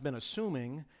has been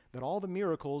assuming that all the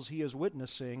miracles he is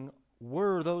witnessing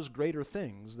were those greater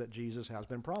things that Jesus has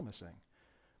been promising.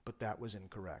 But that was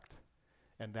incorrect.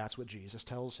 And that's what Jesus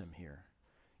tells him here.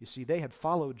 You see, they had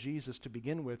followed Jesus to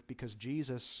begin with because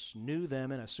Jesus knew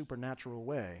them in a supernatural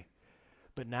way.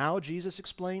 But now Jesus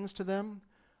explains to them,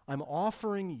 "I'm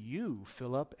offering you,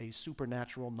 Philip, a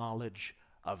supernatural knowledge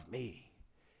of me."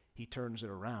 He turns it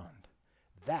around.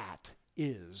 That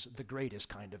is the greatest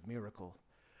kind of miracle.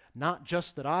 Not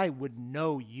just that I would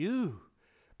know you,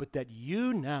 but that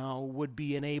you now would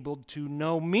be enabled to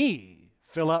know me,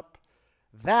 Philip.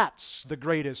 That's the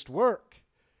greatest work.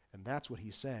 And that's what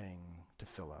he's saying to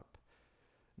Philip.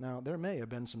 Now, there may have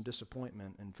been some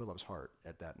disappointment in Philip's heart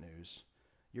at that news.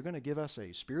 You're going to give us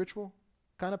a spiritual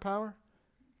kind of power?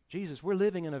 Jesus, we're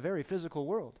living in a very physical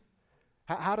world.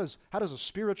 How does a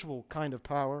spiritual kind of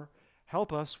power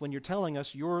help us when you're telling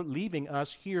us you're leaving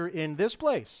us here in this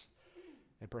place?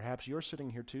 And perhaps you're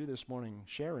sitting here too this morning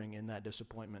sharing in that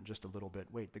disappointment just a little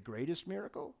bit. Wait, the greatest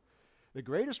miracle? The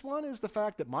greatest one is the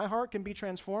fact that my heart can be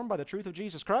transformed by the truth of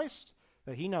Jesus Christ,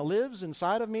 that he now lives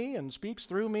inside of me and speaks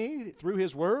through me, through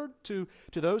his word, to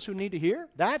those who need to hear.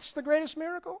 That's the greatest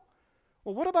miracle?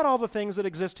 Well, what about all the things that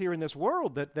exist here in this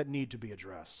world that need to be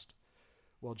addressed?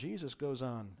 Well, Jesus goes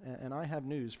on, and I have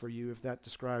news for you if that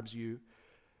describes you.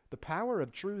 The power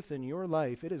of truth in your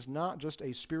life, it is not just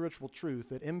a spiritual truth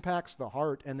that impacts the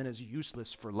heart and then is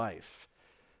useless for life.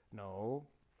 No,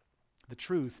 the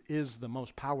truth is the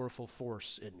most powerful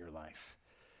force in your life.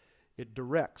 It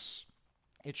directs,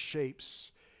 it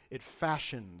shapes, it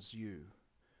fashions you.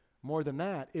 More than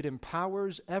that, it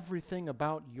empowers everything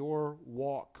about your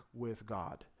walk with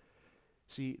God.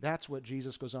 See, that's what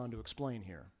Jesus goes on to explain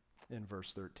here in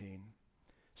verse 13.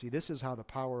 See, this is how the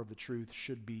power of the truth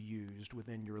should be used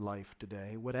within your life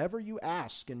today. Whatever you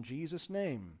ask in Jesus'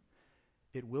 name,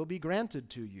 it will be granted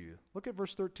to you. Look at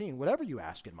verse 13. Whatever you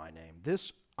ask in my name,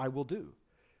 this I will do,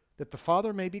 that the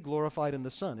Father may be glorified in the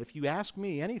Son. If you ask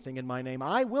me anything in my name,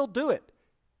 I will do it.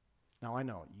 Now, I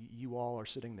know you all are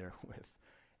sitting there with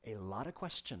a lot of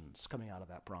questions coming out of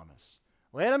that promise.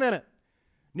 Wait a minute.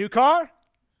 New car?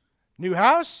 New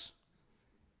house?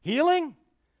 Healing?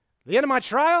 The end of my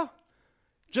trial?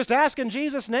 Just ask in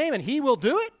Jesus' name and he will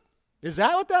do it? Is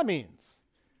that what that means?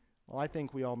 Well, I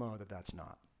think we all know that that's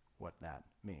not what that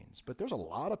means. But there's a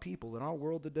lot of people in our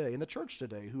world today, in the church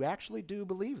today, who actually do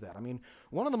believe that. I mean,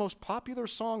 one of the most popular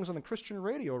songs on the Christian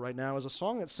radio right now is a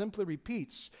song that simply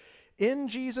repeats, "In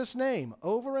Jesus' name,"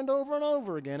 over and over and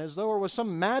over again, as though it was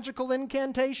some magical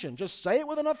incantation. Just say it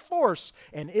with enough force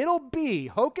and it'll be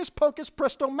hocus pocus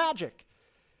presto magic.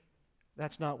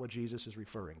 That's not what Jesus is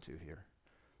referring to here.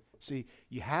 See,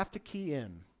 you have to key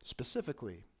in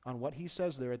specifically on what he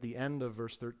says there at the end of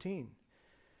verse 13.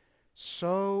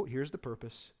 So, here's the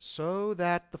purpose, so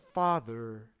that the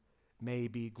Father may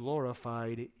be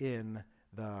glorified in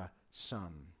the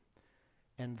Son.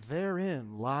 And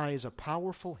therein lies a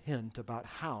powerful hint about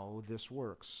how this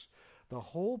works. The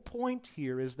whole point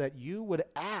here is that you would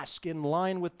ask in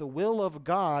line with the will of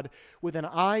God with an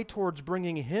eye towards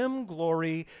bringing him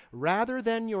glory rather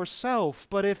than yourself.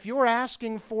 But if you're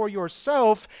asking for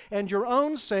yourself and your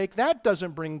own sake, that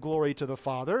doesn't bring glory to the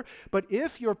Father. But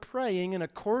if you're praying in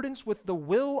accordance with the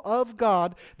will of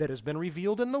God that has been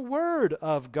revealed in the Word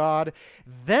of God,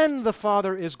 then the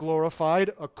Father is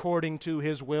glorified according to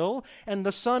his will, and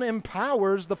the Son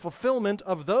empowers the fulfillment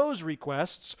of those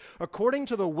requests according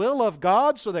to the will of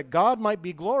God, so that God might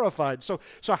be glorified. So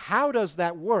how does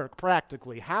that work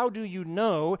practically? How do you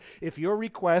know if your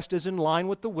request is in line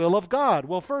with the will of God?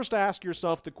 Well, first ask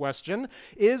yourself the question,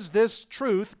 is this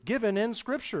truth given in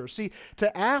Scripture? See,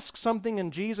 to ask something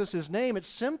in Jesus' name, it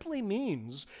simply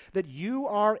means that you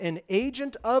are an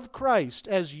agent of Christ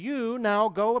as you now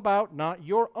go about not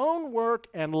your own work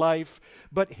and life,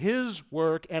 but his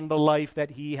work and the life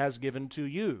that he has given to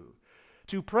you.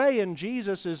 To pray in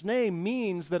Jesus' name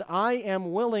means that I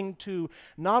am willing to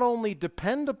not only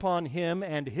depend upon him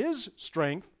and his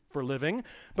strength for living,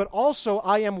 but also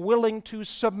I am willing to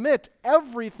submit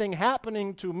everything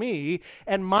happening to me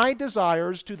and my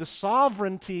desires to the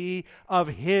sovereignty of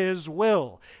His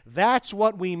will. That's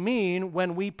what we mean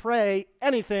when we pray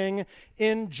anything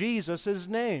in Jesus'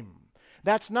 name.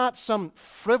 That's not some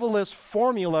frivolous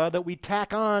formula that we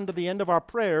tack on to the end of our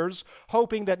prayers,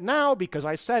 hoping that now, because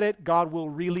I said it, God will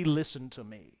really listen to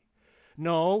me.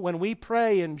 No, when we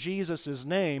pray in Jesus'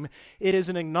 name, it is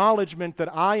an acknowledgement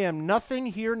that I am nothing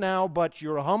here now but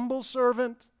your humble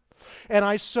servant, and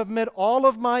I submit all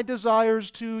of my desires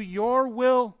to your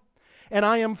will, and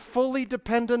I am fully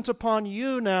dependent upon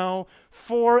you now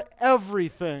for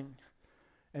everything.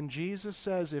 And Jesus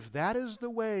says, if that is the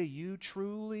way you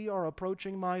truly are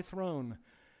approaching my throne,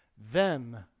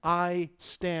 then I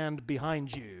stand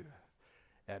behind you,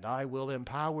 and I will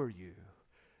empower you.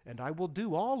 And I will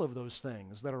do all of those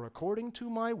things that are according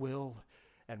to my will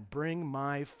and bring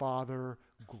my Father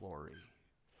glory.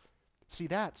 See,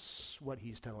 that's what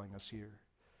he's telling us here.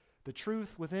 The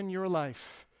truth within your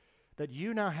life, that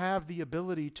you now have the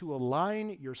ability to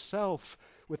align yourself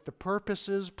with the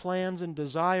purposes, plans, and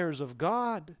desires of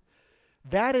God.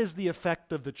 That is the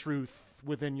effect of the truth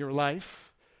within your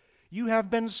life. You have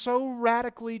been so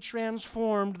radically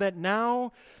transformed that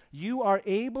now you are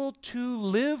able to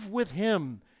live with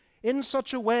Him in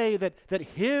such a way that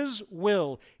His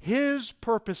will, His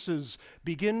purposes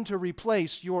begin to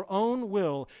replace your own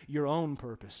will, your own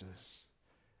purposes.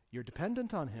 You're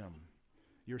dependent on Him.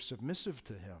 You're submissive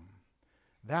to Him.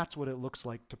 That's what it looks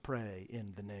like to pray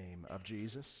in the name of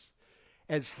Jesus.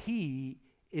 As He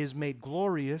is made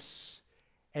glorious,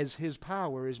 as His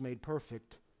power is made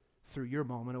perfect through your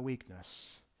moment of weakness.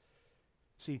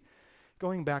 See,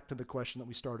 going back to the question that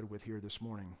we started with here this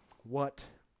morning, what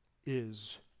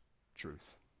is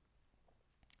truth?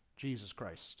 Jesus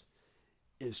Christ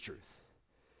is truth.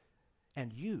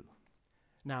 And you,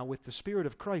 now with the Spirit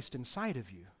of Christ inside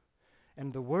of you,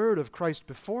 and the Word of Christ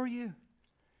before you,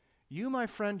 you, my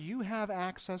friend, you have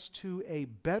access to a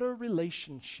better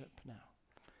relationship now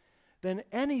than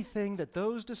anything that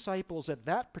those disciples at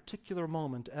that particular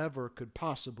moment ever could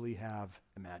possibly have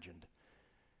imagined.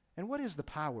 And what is the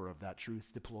power of that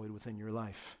truth deployed within your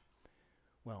life?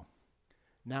 Well,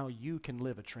 now you can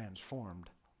live a transformed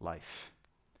life.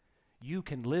 You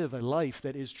can live a life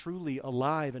that is truly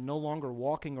alive and no longer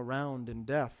walking around in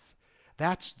death.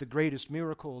 That's the greatest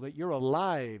miracle, that you're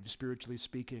alive, spiritually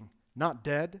speaking, not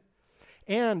dead.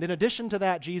 And in addition to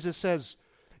that, Jesus says,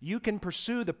 you can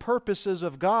pursue the purposes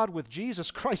of God with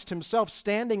Jesus Christ Himself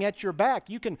standing at your back.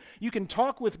 You can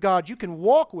talk with God. You can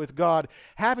walk with God,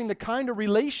 having the kind of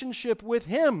relationship with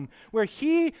Him where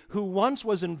He who once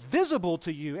was invisible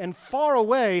to you and far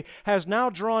away has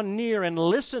now drawn near and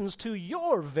listens to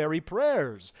your very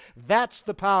prayers. That's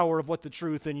the power of what the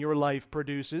truth in your life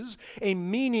produces. A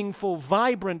meaningful,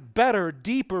 vibrant, better,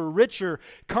 deeper, richer,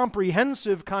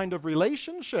 comprehensive kind of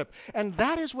relationship. And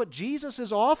that is what Jesus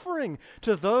is offering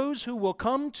to those who will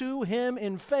come to Him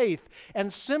in faith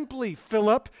and simply,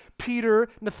 Philip, Peter,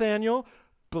 Nathanael,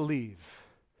 believe.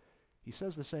 He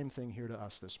says the same thing here to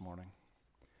us this morning.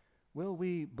 Will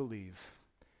we believe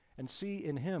and see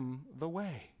in Him the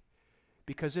way?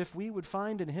 Because if we would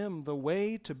find in Him the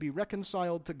way to be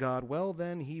reconciled to God, well,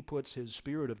 then He puts His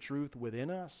Spirit of truth within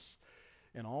us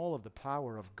and all of the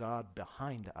power of God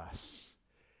behind us.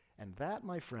 And that,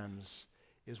 my friends,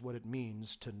 is what it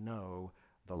means to know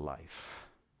the life.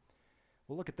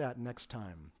 We'll look at that next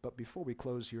time. But before we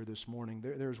close here this morning,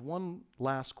 there's one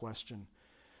last question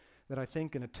that I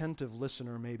think an attentive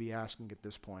listener may be asking at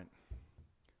this point.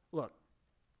 Look,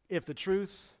 if the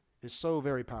truth is so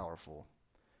very powerful,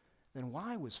 then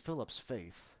why was Philip's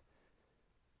faith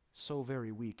so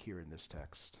very weak here in this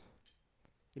text?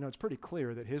 You know, it's pretty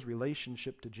clear that his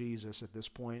relationship to Jesus at this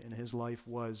point in his life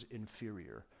was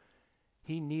inferior.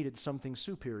 He needed something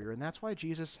superior, and that's why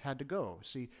Jesus had to go.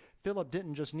 See, Philip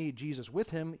didn't just need Jesus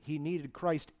with him, he needed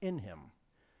Christ in him.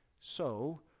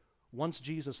 So, once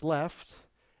Jesus left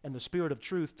and the Spirit of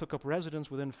truth took up residence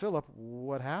within Philip,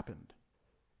 what happened?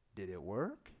 Did it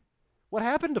work? What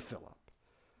happened to Philip?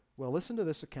 Well, listen to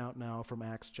this account now from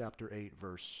Acts chapter 8,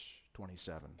 verse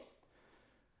 27.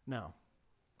 Now,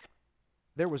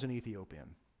 there was an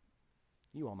Ethiopian,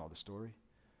 you all know the story,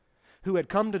 who had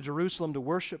come to Jerusalem to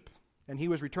worship, and he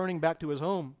was returning back to his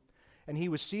home, and he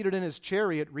was seated in his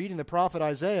chariot reading the prophet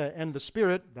Isaiah, and the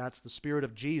Spirit, that's the Spirit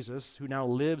of Jesus, who now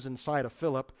lives inside of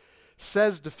Philip,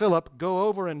 says to Philip, go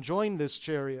over and join this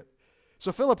chariot.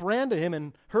 So Philip ran to him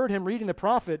and heard him reading the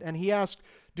prophet, and he asked,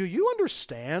 do you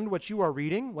understand what you are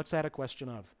reading? What's that a question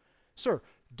of? Sir,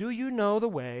 do you know the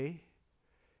way?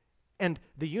 And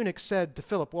the eunuch said to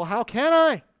Philip, well, how can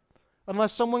I,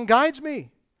 unless someone guides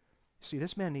me? See,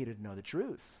 this man needed to know the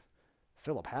truth.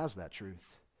 Philip has that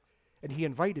truth. And he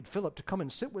invited Philip to come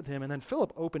and sit with him, and then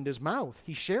Philip opened his mouth.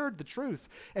 He shared the truth.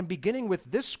 And beginning with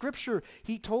this scripture,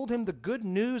 he told him the good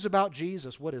news about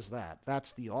Jesus. What is that?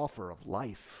 That's the offer of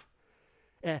life.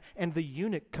 And the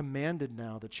eunuch commanded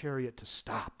now the chariot to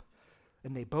stop.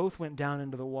 And they both went down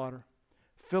into the water,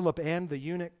 Philip and the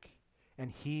eunuch,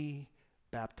 and he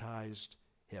baptized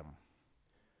him.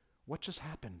 What just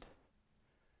happened?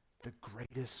 The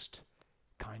greatest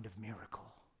kind of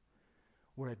miracle,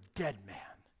 where a dead man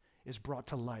is brought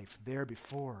to life there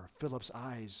before Philip's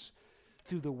eyes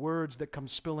through the words that come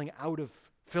spilling out of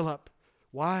Philip.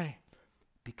 Why?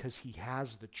 Because he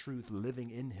has the truth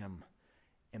living in him,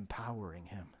 empowering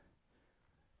him.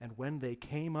 And when they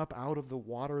came up out of the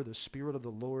water, the Spirit of the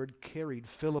Lord carried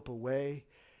Philip away,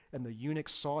 and the eunuch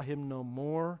saw him no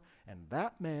more, and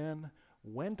that man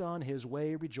went on his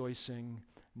way rejoicing,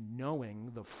 knowing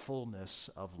the fullness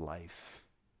of life.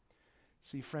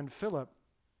 See, friend, Philip,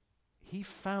 he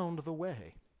found the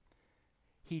way.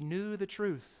 He knew the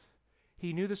truth.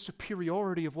 He knew the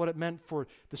superiority of what it meant for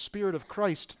the Spirit of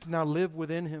Christ to now live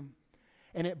within him.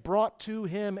 And it brought to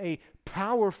him a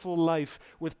powerful life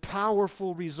with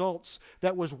powerful results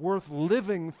that was worth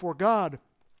living for God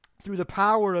through the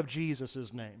power of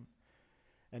Jesus' name.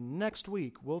 And next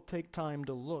week, we'll take time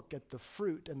to look at the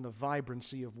fruit and the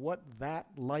vibrancy of what that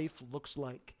life looks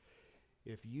like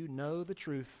if you know the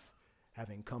truth,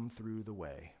 having come through the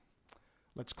way.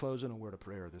 Let's close in a word of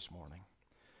prayer this morning.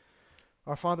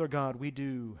 Our Father God, we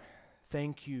do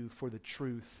thank you for the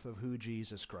truth of who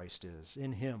Jesus Christ is.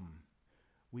 In him,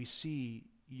 we see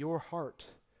your heart,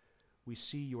 we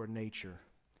see your nature,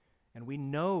 and we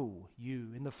know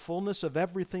you in the fullness of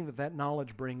everything that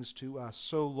knowledge brings to us.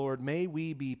 So, Lord, may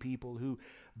we be people who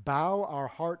bow our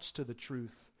hearts to the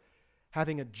truth,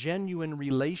 having a genuine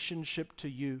relationship to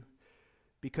you,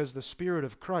 because the Spirit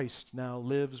of Christ now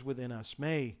lives within us.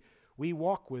 May we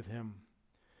walk with him.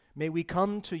 May we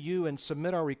come to you and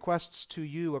submit our requests to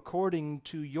you according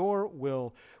to your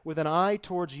will, with an eye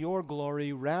towards your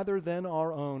glory rather than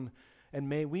our own. And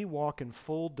may we walk in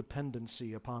full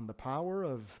dependency upon the power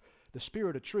of the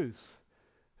Spirit of truth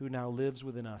who now lives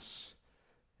within us.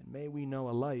 And may we know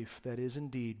a life that is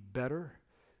indeed better,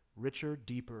 richer,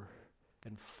 deeper,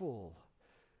 and full,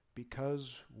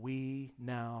 because we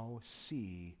now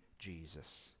see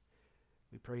Jesus.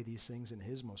 We pray these things in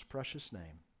his most precious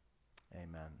name.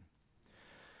 Amen.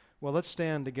 Well, let's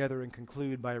stand together and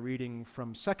conclude by reading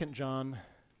from 2 John,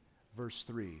 verse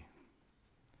 3.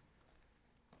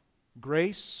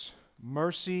 Grace,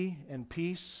 mercy, and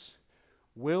peace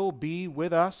will be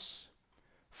with us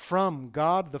from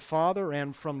God the Father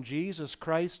and from Jesus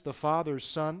Christ, the Father's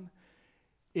Son,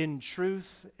 in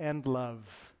truth and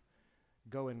love.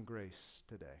 Go in grace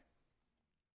today.